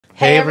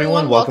Hey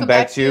everyone, welcome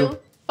back to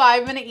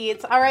 5 Minute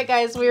Eats. All right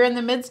guys, we're in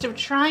the midst of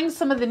trying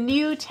some of the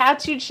new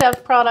Tattooed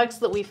Chef products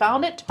that we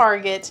found at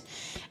Target.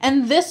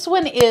 And this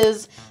one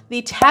is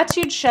the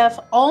Tattooed Chef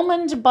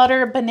Almond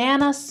Butter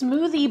Banana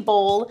Smoothie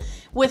Bowl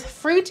with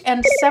fruit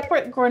and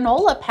separate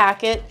granola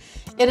packet.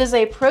 It is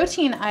a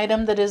protein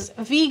item that is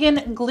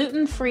vegan,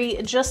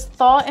 gluten-free, just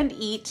thaw and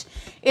eat.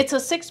 It's a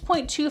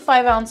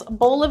 6.25 ounce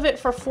bowl of it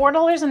for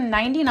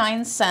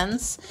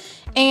 $4.99.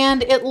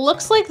 And it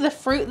looks like the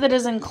fruit that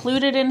is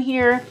included in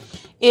here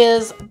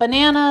is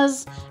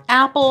bananas,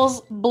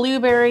 apples,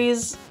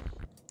 blueberries,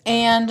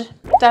 and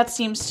that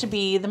seems to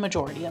be the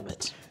majority of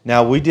it.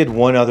 Now, we did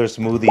one other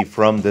smoothie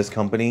from this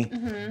company,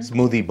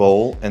 Smoothie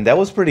Bowl, and that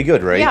was pretty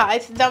good, right? Yeah,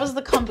 that was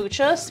the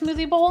Kombucha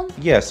smoothie bowl.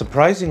 Yeah,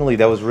 surprisingly,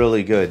 that was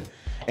really good.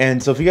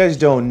 And so if you guys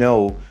don't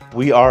know,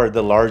 we are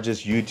the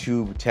largest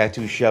YouTube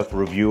tattoo chef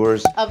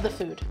reviewers. Of the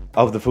food.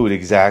 Of the food,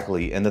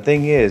 exactly. And the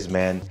thing is,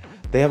 man,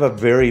 they have a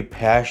very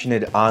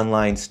passionate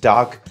online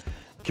stock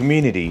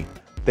community.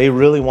 They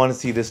really want to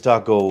see this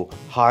stock go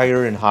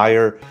higher and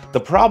higher. The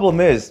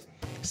problem is,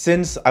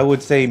 since I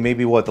would say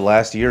maybe the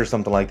last year or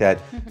something like that,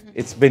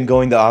 it's been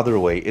going the other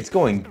way. It's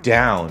going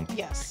down.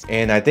 Yes.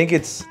 And I think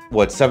it's,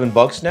 what,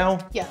 $7 now?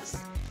 Yes.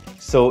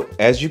 So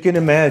as you can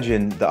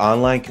imagine, the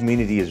online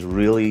community is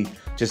really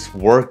just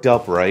worked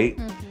up, right?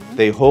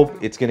 They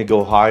hope it's going to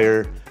go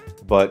higher,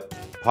 but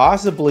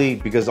possibly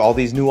because all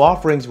these new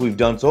offerings we've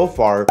done so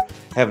far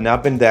have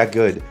not been that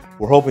good.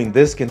 We're hoping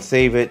this can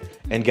save it.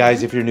 And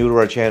guys, if you're new to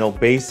our channel,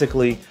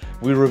 basically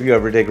we review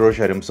everyday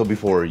grocery items. So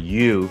before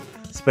you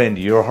spend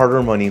your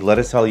hard-earned money, let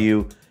us tell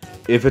you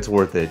if it's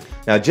worth it.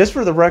 Now, just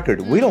for the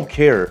record, we don't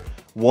care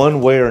one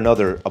way or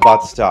another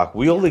about the stock.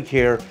 We only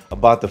care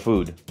about the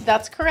food.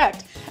 That's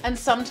correct. And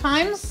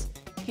sometimes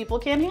people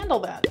can't handle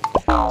that.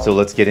 So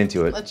let's get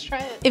into it. Let's try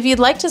it. If you'd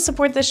like to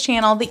support this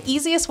channel, the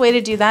easiest way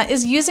to do that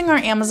is using our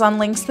Amazon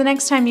links the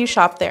next time you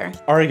shop there.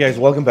 All right, guys,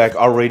 welcome back.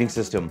 Our rating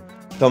system.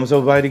 Thumbs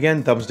up, bite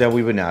again, thumbs down,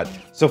 we would not.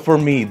 So for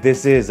me,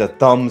 this is a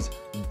thumbs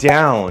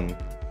down.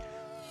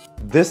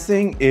 This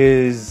thing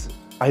is,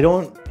 I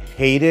don't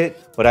hate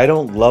it, but I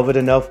don't love it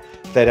enough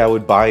that I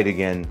would buy it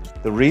again.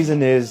 The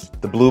reason is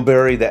the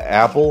blueberry, the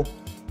apple,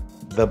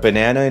 the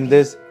banana in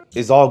this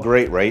is all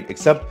great, right?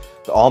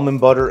 Except the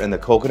almond butter and the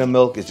coconut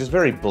milk is just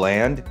very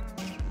bland.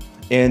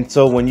 And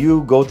so when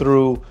you go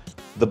through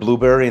the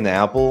blueberry and the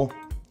apple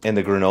and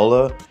the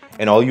granola,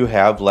 and all you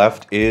have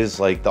left is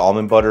like the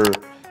almond butter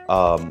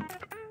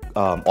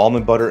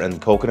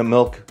and coconut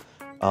milk,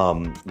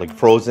 like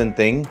frozen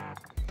thing,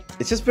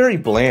 it's just very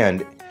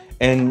bland.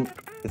 And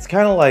it's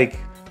kind of like,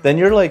 then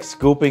you're like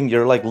scooping,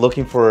 you're like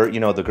looking for, you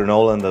know, the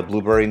granola and the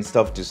blueberry and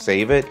stuff to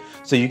save it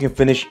so you can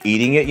finish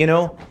eating it, you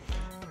know?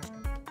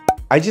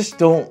 I just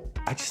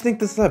think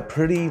this is a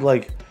pretty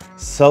like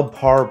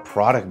subpar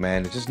product,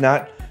 man. It's just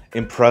not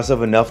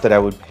impressive enough that I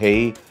would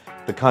pay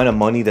the kind of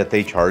money that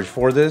they charge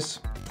for this.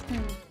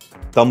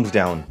 Thumbs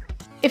down.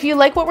 If you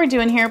like what we're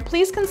doing here,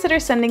 please consider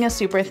sending a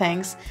super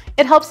thanks.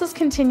 It helps us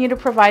continue to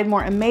provide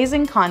more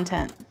amazing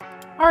content.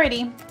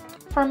 Alrighty,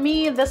 for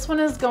me, this one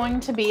is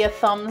going to be a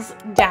thumbs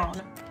down.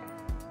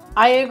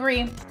 I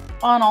agree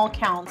on all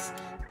counts.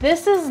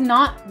 This is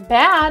not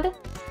bad,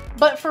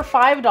 but for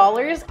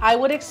 $5, I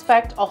would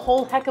expect a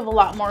whole heck of a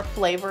lot more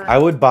flavor. I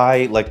would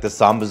buy like the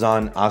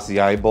Sambazan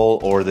acai bowl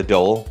or the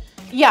dole.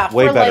 Yeah,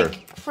 way better.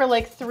 For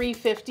like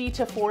 $3.50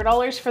 to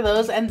 $4 for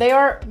those, and they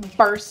are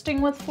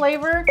bursting with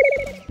flavor.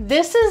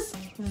 This is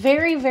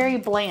very, very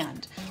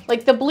bland.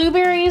 Like the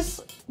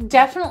blueberries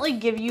definitely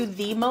give you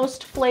the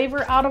most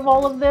flavor out of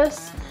all of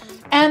this,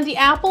 and the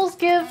apples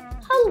give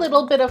a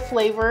little bit of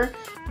flavor,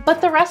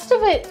 but the rest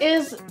of it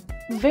is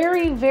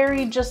very,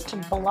 very just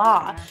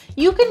blah.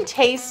 You can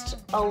taste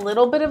a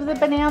little bit of the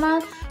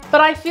banana, but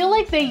I feel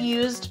like they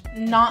used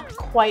not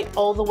quite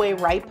all the way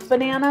ripe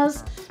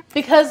bananas,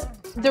 because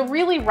the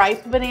really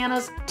ripe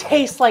bananas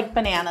taste like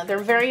banana. They're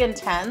very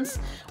intense,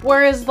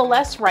 whereas the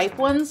less ripe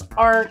ones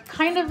are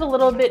kind of a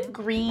little bit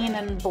green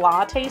and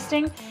blah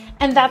tasting,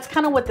 and that's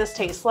kind of what this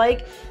tastes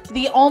like.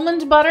 The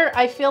almond butter,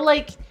 I feel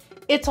like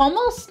it's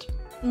almost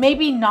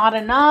maybe not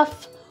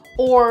enough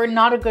or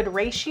not a good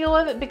ratio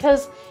of it,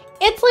 because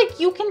it's like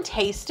you can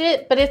taste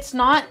it, but it's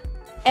not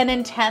an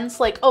intense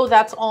like, oh,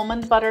 that's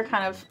almond butter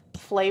kind of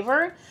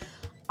flavor.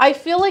 I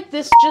feel like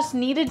this just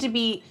needed to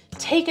be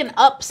taken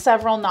up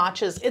several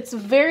notches. It's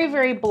very,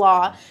 very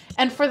blah.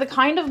 And for the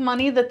kind of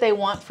money that they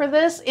want for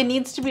this, it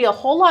needs to be a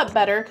whole lot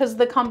better, because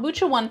the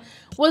kombucha one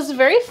was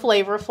very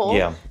flavorful.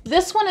 Yeah.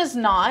 This one is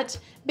not,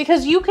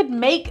 because you could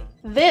make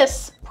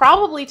this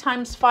probably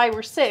times 5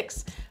 or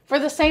 6 for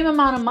the same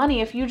amount of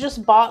money if you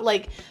just bought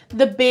like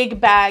the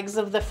big bags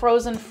of the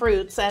frozen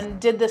fruits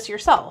and did this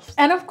yourself.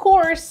 And of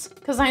course,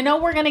 because I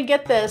know we're gonna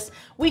get this,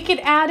 we could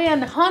add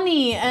in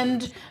honey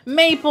and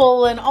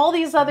maple and all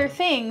these other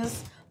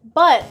things,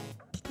 but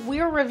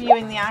we're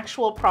reviewing the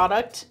actual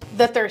product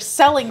that they're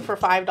selling for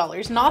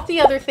 $5, not the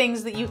other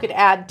things that you could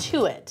add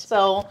to it.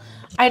 So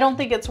I don't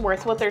think it's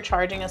worth what they're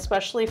charging,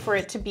 especially for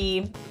it to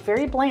be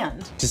very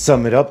bland. To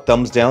sum it up,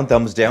 thumbs down,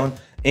 thumbs down.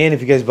 And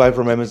if you guys buy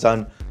from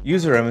Amazon,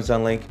 use our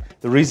Amazon link.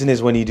 The reason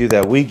is when you do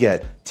that, we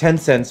get 10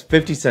 cents,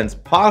 50 cents,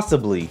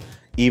 possibly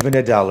even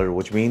 $1,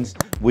 which means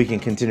we can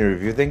continue to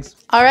review things.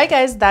 All right,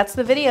 guys, that's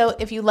the video.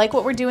 If you like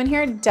what we're doing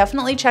here,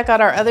 definitely check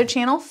out our other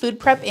channel, Food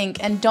Prep Inc.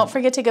 And don't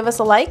forget to give us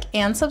a like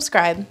and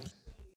subscribe.